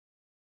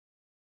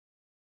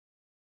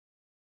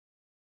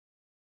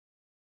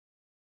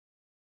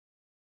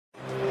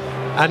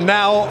And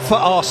now for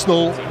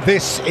Arsenal,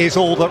 this is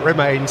all that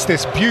remains,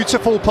 this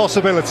beautiful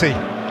possibility.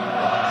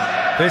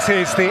 This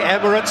is the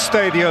Emirates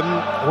Stadium,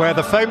 where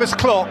the famous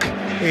clock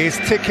is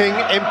ticking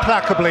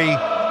implacably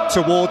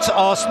towards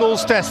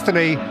Arsenal's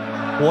destiny,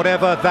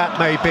 whatever that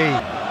may be.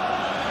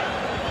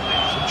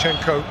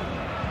 Zinchenko,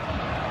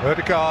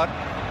 Ødegaard,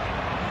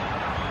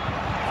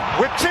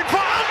 whipped in for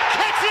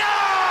Nketiah!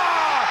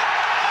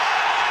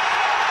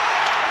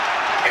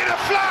 In a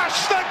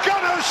flash, the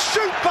Gunners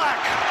shoot back!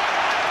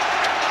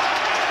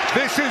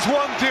 This is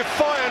one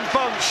defiant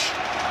bunch.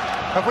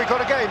 Have we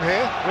got a game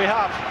here? We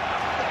have.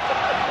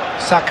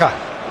 Saka.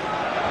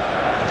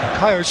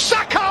 Bukayo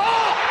Saka!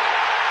 Oh!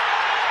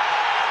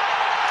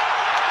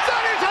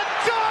 That is a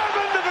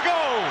diamond of a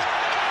goal!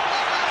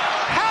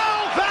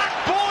 How that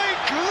boy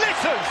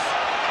glitters!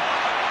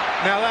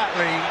 Now that,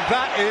 Lee,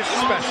 that is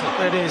special.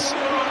 It is.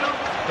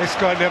 This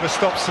guy never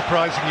stops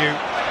surprising you.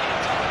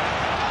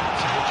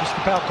 Just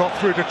about got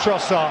through to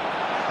Trossard.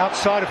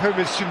 Outside of whom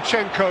is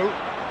Zinchenko.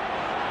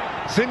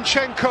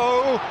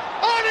 Zinchenko,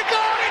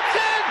 Ødegaard, it's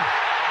in!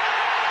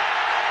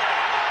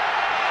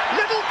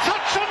 Little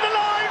touch on the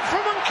line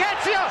from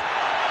Nketiah.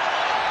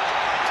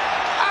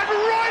 And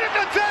right at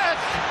the death,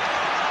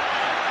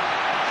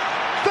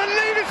 the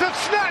leaders have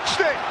snatched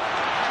it.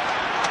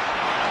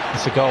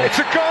 It's a goal. It's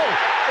a goal.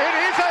 It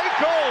is a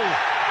goal.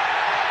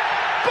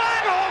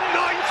 Bang on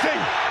 90.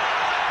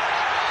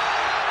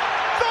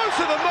 Those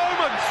are the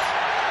moments.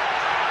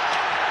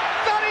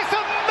 That is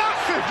a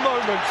massive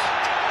moment.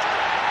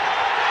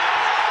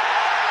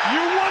 You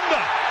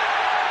wonder,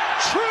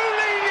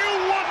 truly you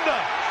wonder.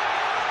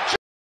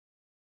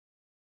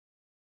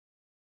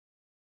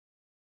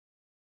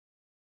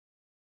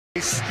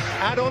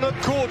 And on a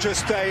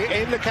gorgeous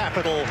day in the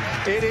capital,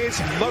 it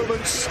is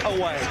moments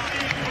away.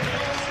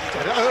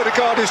 And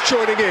Ødegaard is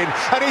joining in,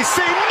 and he's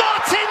seen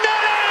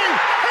Martinelli!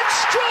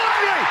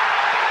 Extraordinary!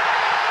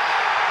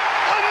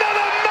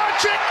 Another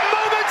magic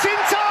moment in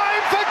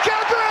time for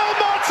Gabriel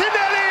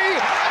Martinelli!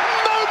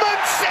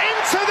 Moments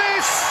into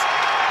this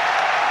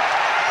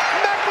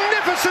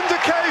magnificent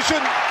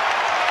occasion.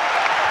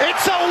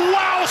 It's a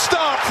wow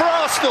start for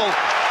Arsenal.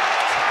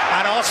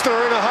 And Arsenal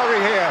are in a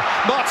hurry here.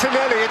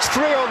 Martinelli, it's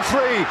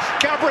 3-on-3.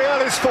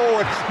 Gabriel is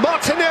forward.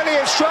 Martinelli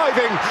is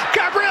driving.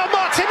 Gabriel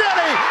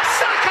Martinelli!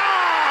 Saka!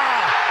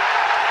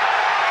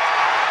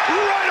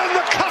 Right on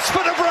the cusp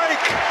of the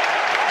break.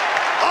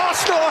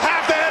 Arsenal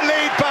have their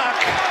lead back.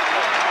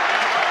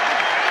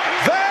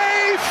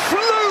 They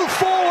flew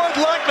forward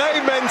like they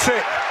meant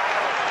it.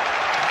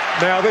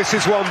 Now this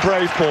is one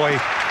brave boy,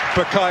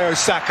 Bukayo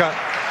Saka,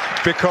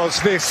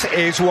 because this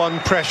is one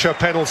pressure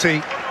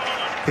penalty.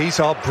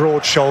 These are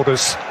broad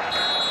shoulders.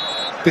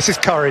 This is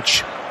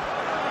courage.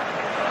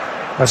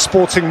 A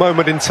sporting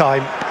moment in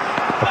time.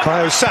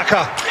 Bukayo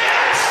Saka.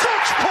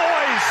 Such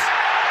poise!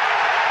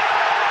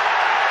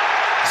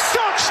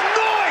 Such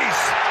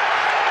noise!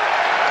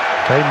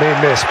 They mean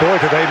this. Boy,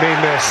 do they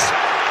mean this.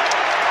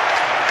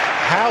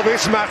 How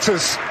this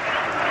matters.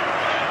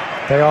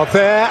 They are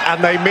there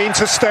and they mean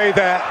to stay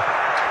there.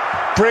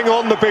 Bring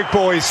on the big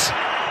boys.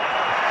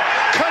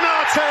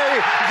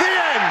 Konate, the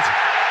end.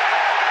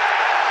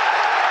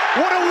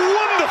 What a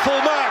wonderful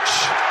match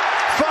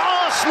for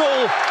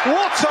Arsenal.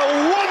 What a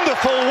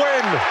wonderful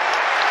win.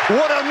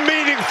 What a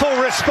meaningful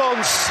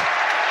response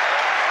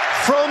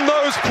from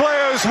those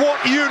players.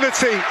 What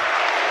unity.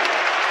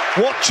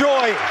 What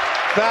joy.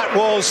 That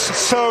was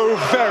so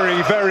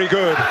very, very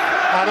good.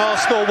 And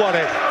Arsenal won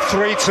it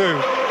 3-2.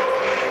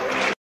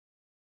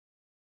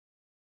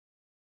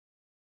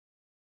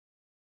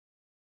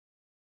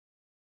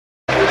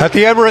 At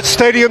the Emirates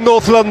Stadium,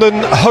 North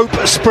London,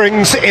 hope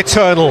springs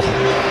eternal.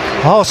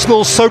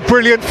 Arsenal so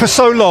brilliant for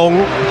so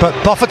long, but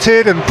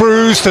buffeted and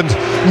bruised and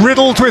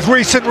riddled with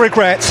recent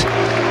regret,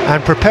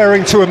 and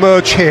preparing to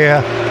emerge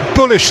here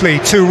bullishly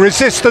to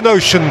resist the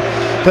notion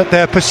that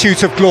their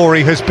pursuit of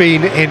glory has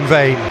been in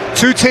vain.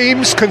 Two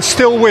teams can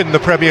still win the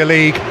Premier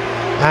League,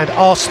 and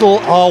Arsenal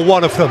are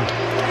one of them.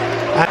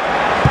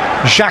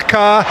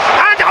 Xhaka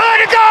and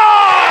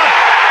Ødegaard!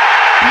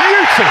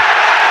 Beauty!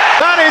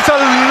 That is a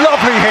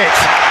lovely hit,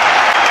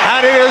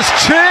 and it has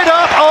cheered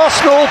up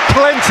Arsenal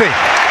plenty.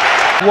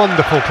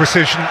 Wonderful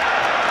precision.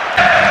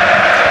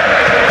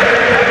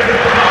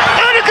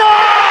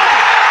 Ødegaard!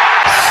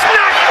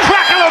 Snap,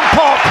 crackle and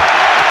pop!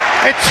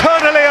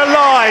 Eternally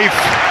alive,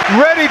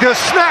 ready to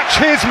snatch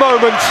his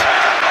moment.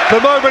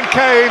 The moment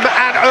came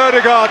and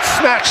Ødegaard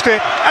snatched it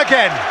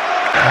again.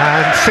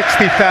 And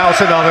 60,000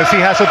 others.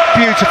 He has a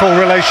beautiful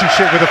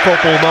relationship with the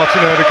football,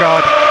 Martin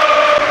Ødegaard.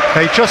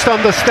 They just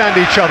understand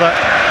each other,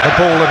 the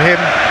ball and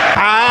him.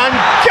 And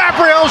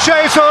Gabriel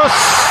Jesus!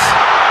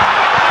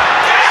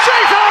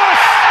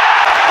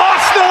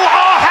 Arsenal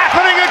are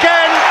happening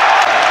again,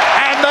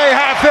 and they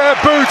have their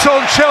boot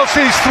on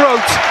Chelsea's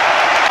throat.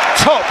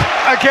 Top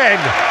again,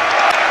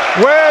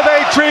 where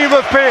they dream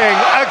of being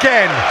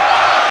again.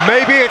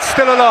 Maybe it's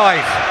still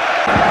alive.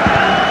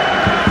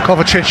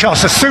 Kovacic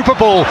asks a super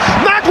ball.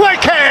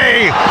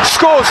 Madueke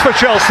scores for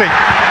Chelsea.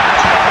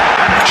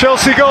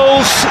 Chelsea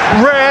goals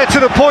rare to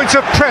the point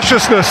of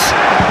preciousness,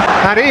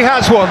 and he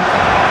has one.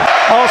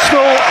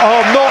 Arsenal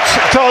are not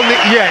done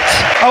yet.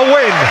 A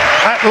win,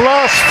 at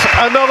last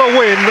another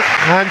win,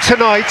 and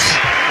tonight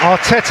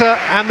Arteta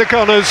and the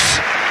Gunners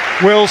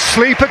will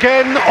sleep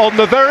again on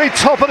the very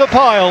top of the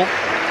pile,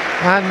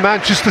 and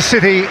Manchester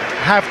City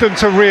have them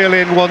to reel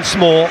in once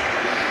more.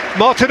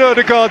 Martin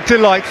Odegaard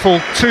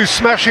delightful, 2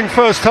 smashing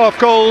first half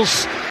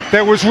goals.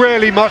 There was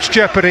rarely much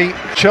jeopardy.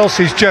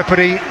 Chelsea's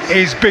jeopardy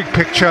is big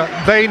picture.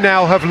 They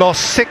now have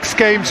lost 6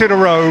 games in a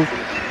row,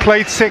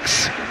 played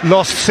 6,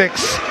 lost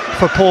 6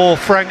 for poor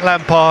Frank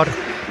Lampard.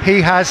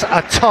 He has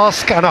a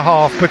task and a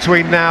half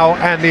between now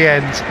and the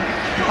end.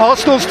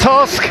 Arsenal's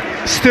task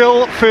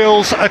still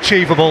feels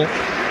achievable.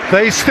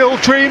 They still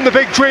dream the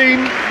big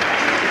dream.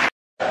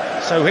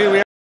 So here we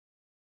are.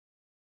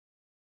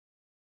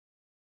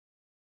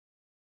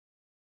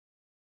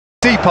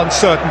 Deep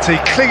uncertainty,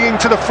 clinging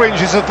to the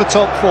fringes of the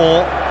top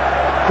 4,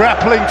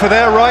 grappling for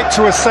their right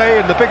to a say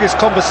in the biggest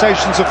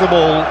conversations of them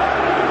all.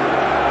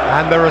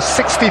 And there are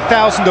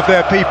 60,000 of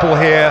their people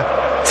here,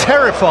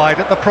 terrified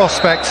at the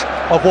prospect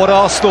of what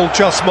Arsenal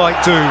just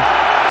might do.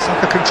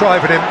 Saka can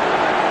drive at him.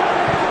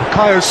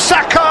 Bukayo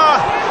Saka!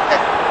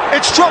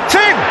 It's dropped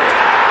in!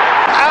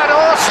 And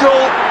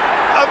Arsenal,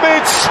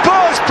 amid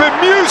Spurs'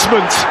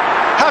 bemusement,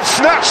 have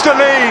snatched the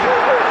lead.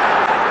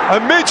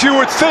 Amid, you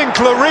would think,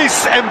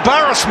 Lloris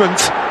embarrassment.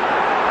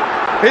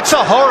 It's a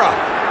horror.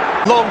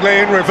 Longley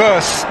in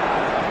reverse.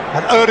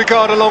 And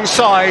Odegaard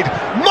alongside.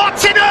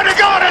 Martin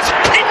Odegaard has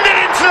pinned it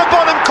into the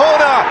bottom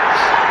corner.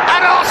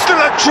 And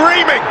Arsenal are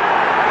dreaming.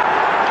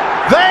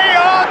 They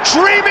are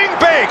dreaming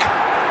big.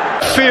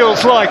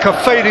 Feels like a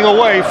fading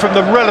away from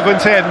the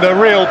relevant end, the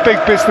real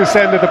big business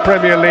end of the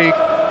Premier League.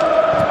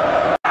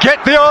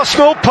 Get the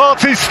Arsenal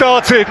party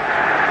started.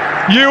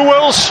 You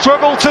will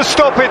struggle to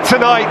stop it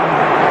tonight.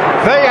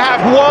 They have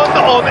won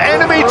on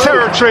enemy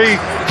territory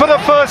for the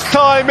first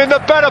time in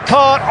the better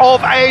part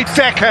of a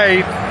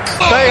decade.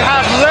 They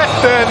have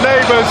left their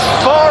neighbours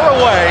far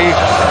away,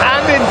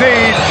 and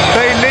indeed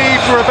they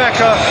leave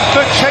Rebecca,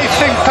 the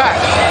chasing pack,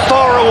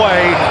 far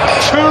away.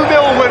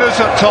 2-0 winners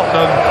at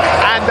Tottenham,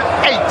 and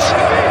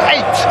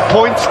 8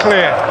 points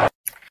clear.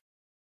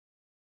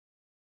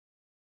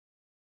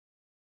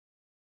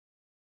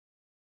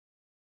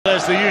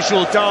 There's the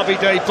usual Derby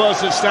Day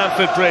buzz at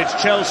Stamford Bridge.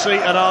 Chelsea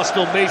and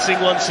Arsenal meeting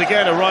once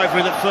again, a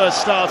rivalry that first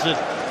started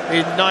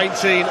in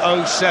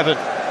 1907.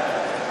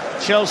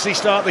 Chelsea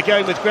start the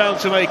game with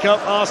ground to make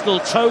up. Arsenal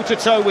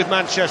toe-to-toe with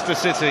Manchester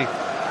City,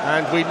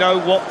 and we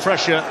know what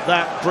pressure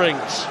that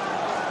brings.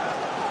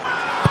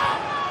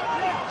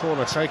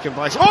 Corner taken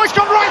by... Oh, he's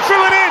gone right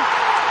through and in!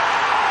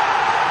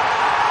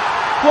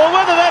 Well,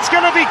 whether that's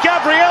going to be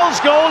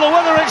Gabriel's goal or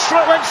whether it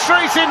went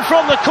straight in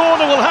from the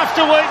corner, we'll have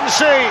to wait and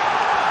see.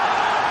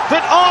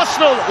 But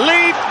Arsenal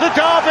lead the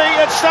derby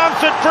at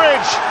Stamford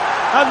Bridge,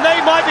 and they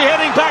might be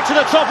heading back to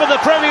the top of the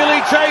Premier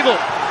League table.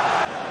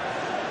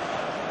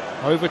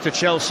 Over to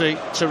Chelsea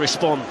to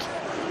respond.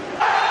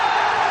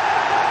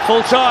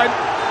 Full time,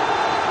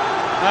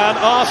 and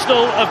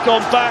Arsenal have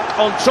gone back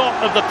on top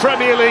of the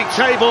Premier League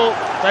table.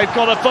 They've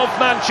got above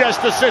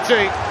Manchester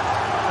City,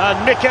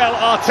 and Mikel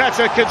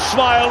Arteta can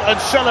smile and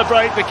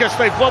celebrate because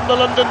they've won the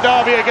London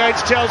derby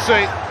against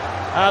Chelsea.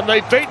 And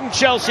they've beaten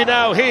Chelsea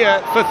now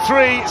here for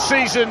 3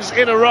 seasons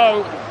in a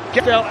row.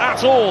 Get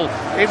at all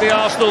in the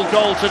Arsenal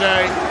goal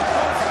today.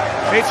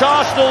 It's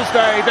Arsenal's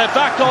day, they're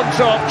back on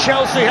top.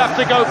 Chelsea have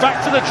to go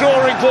back to the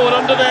drawing board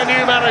under their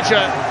new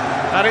manager.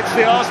 And it's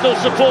the Arsenal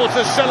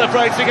supporters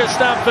celebrating at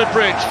Stamford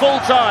Bridge. Full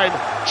time,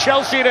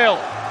 Chelsea 0,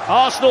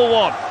 Arsenal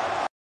 1.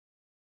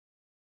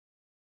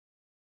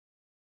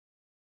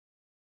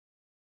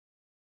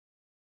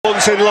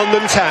 In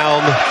London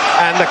town,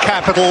 and the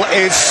capital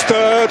is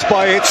stirred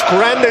by its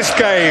grandest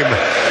game,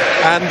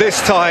 and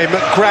this time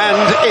grand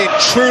it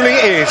truly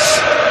is.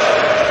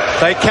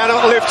 They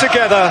cannot live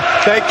together,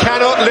 they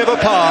cannot live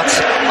apart.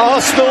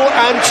 Arsenal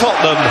and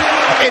Tottenham,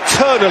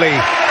 eternally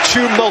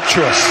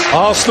tumultuous.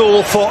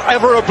 Arsenal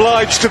forever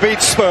obliged to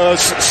beat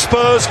Spurs,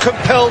 Spurs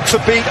compelled to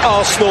beat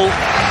Arsenal.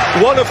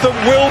 One of them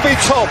will be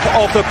top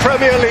of the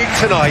Premier League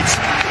tonight.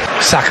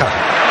 Saka.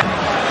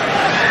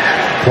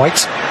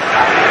 White.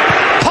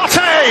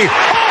 Oh! A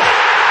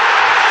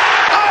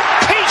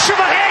peach of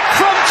a hit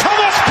from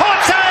Thomas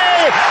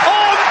Partey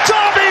on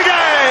Derby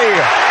Day!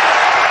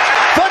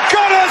 The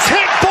Gunners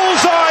hit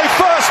bullseye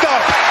first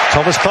up.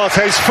 Thomas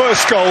Partey's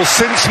first goal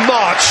since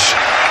March,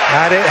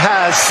 and it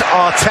has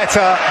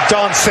Arteta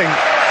dancing.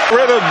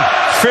 Rhythm,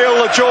 feel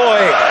the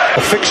joy.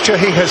 A fixture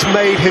he has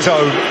made his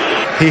own.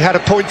 He had a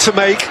point to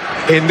make.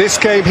 In this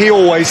game he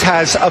always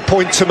has a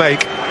point to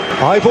make.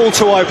 Eyeball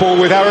to eyeball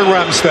with Aaron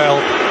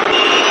Ramsdale.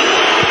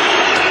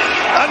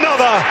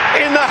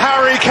 In the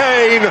Harry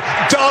Kane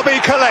Derby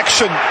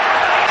collection.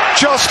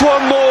 Just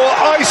one more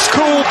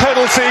ice-cool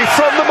penalty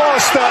from the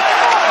master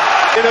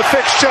in a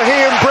fixture he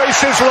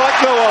embraces like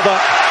no other.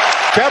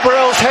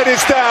 Gabriel's head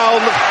is down.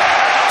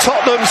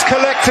 Tottenham's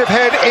collective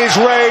head is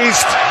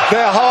raised.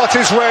 Their heart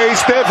is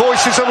raised. Their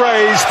voices are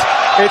raised.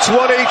 It's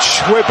 1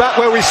 each. We're back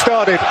where we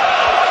started.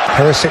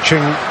 Perisic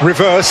in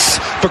reverse,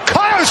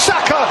 Bukayo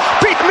Saka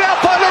beaten out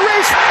by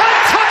Lloris and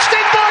touched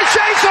in by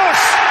Jesus.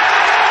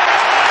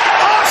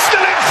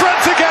 Arsenal in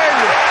front again.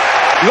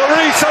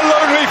 Lloris a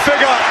lonely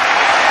figure.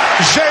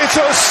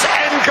 Jesus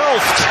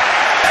engulfed.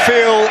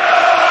 Feel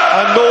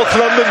a North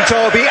London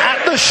derby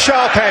at the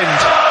sharp end.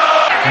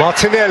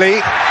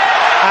 Martinelli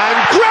and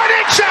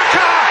Granit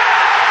Xhaka.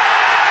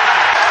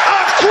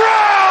 A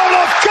growl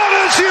of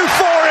Gunners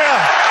euphoria.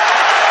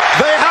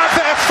 They have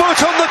their foot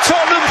on the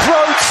Tottenham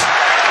throat.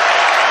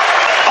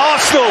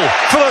 Arsenal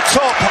for the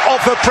top of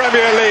the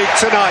Premier League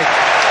tonight.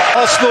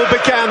 Arsenal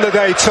began the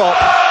day top.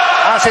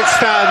 As it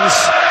stands,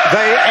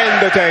 they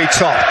end the day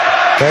top.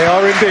 They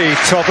are indeed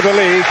top of the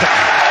league.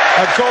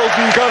 A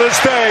golden Gunners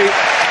day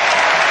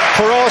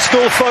for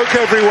Arsenal folk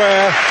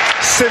everywhere.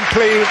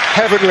 Simply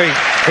heavenly.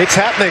 It's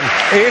happening.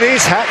 It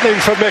is happening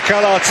for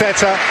Mikel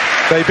Arteta.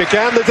 They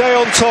began the day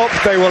on top.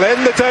 They will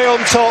end the day on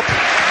top.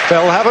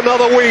 They'll have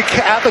another week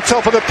at the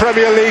top of the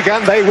Premier League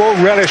and they will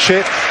relish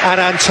it. And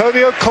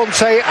Antonio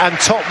Conte and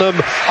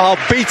Tottenham are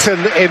beaten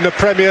in the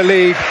Premier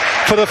League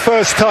for the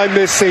first time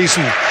this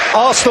season.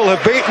 Arsenal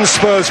have beaten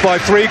Spurs by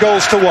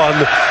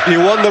 3-1. You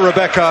wonder,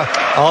 Rebecca,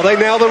 are they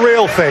now the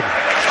real thing?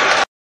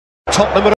 Tottenham